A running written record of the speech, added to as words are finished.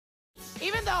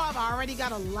Even though I've already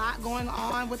got a lot going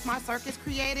on with my circus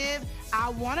creative, I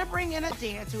want to bring in a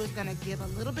dancer who's going to give a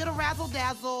little bit of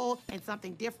razzle-dazzle and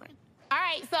something different. All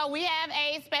right, so we have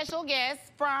a special guest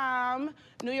from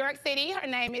New York City. Her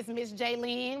name is Miss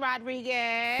Jaylene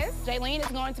Rodriguez. Jaylene is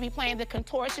going to be playing the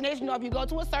Contortionist. You know, if you go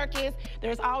to a circus,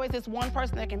 there's always this one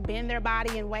person that can bend their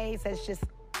body in ways that's just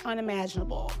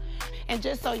unimaginable. And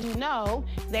just so you know,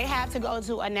 they have to go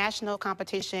to a national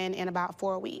competition in about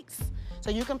 4 weeks. So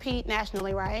you compete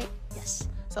nationally, right? Yes.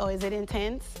 So is it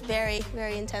intense? Very,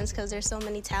 very intense because there's so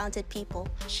many talented people.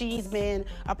 She's been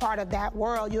a part of that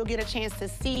world. You'll get a chance to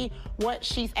see what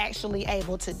she's actually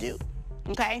able to do,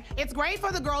 okay? It's great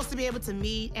for the girls to be able to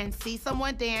meet and see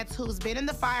someone dance who's been in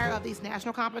the fire of these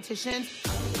national competitions.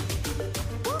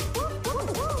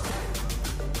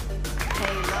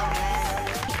 Hey, love that.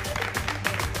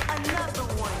 Another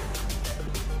one.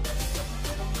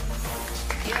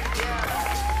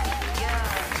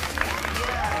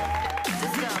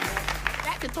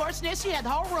 That Contortionist, she had the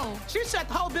whole room. She shut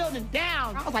the whole building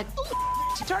down. I was like, ooh,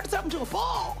 she turned herself into a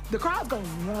ball. The crowd's gonna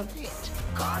love it.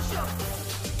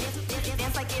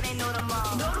 Dance like it ain't no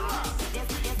tomorrow.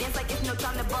 Dance like it's no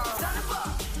time to borrow.